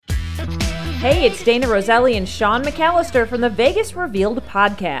Hey, it's Dana Roselli and Sean McAllister from the Vegas Revealed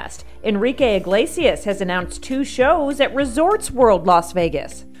podcast. Enrique Iglesias has announced 2 shows at Resorts World Las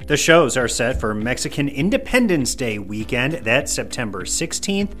Vegas. The shows are set for Mexican Independence Day weekend. That's September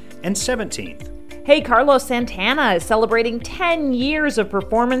 16th and 17th. Hey, Carlos Santana is celebrating 10 years of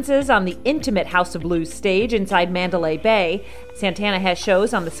performances on the intimate House of Blues stage inside Mandalay Bay. Santana has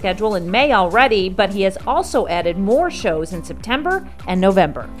shows on the schedule in May already, but he has also added more shows in September and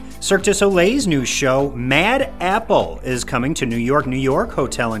November. Cirque du Soleil's new show, Mad Apple, is coming to New York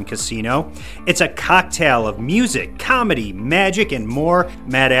Hotel and Casino. It's a cocktail of music, comedy, magic, and more.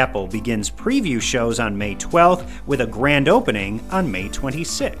 Mad Apple begins preview shows on May 12th with a grand opening on May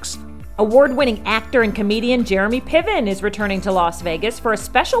 26th. Award-winning actor and comedian Jeremy Piven is returning to Las Vegas for a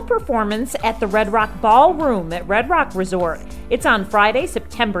special performance at the Red Rock Ballroom at Red Rock Resort. It's on Friday,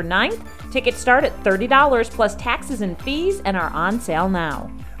 September 9th. Tickets start at $30 plus taxes and fees and are on sale now.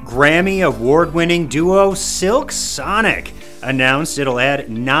 Grammy award-winning duo Silk Sonic announced it'll add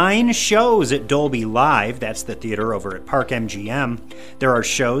 9 shows at Dolby Live. That's the theater over at Park MGM. There are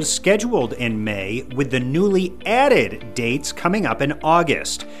shows scheduled in May with the newly added dates coming up in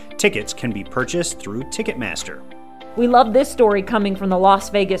August. Tickets can be purchased through Ticketmaster. We love this story coming from the Las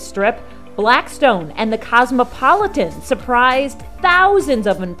Vegas Strip. Blackstone and the Cosmopolitan surprised thousands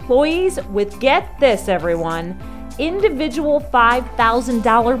of employees with, get this everyone, individual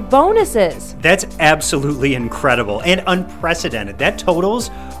 $5,000 bonuses. That's absolutely incredible and unprecedented. That totals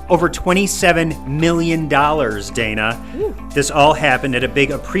over $27 million, Dana. Ooh. This all happened at a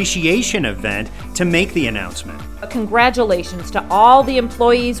big appreciation event to make the announcement. Congratulations to all the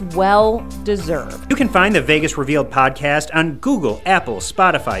employees, well deserved. You can find the Vegas Revealed podcast on Google, Apple,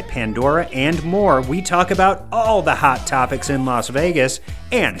 Spotify, Pandora, and more. We talk about all the hot topics in Las Vegas,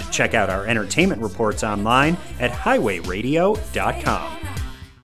 and check out our entertainment reports online at highwayradio.com.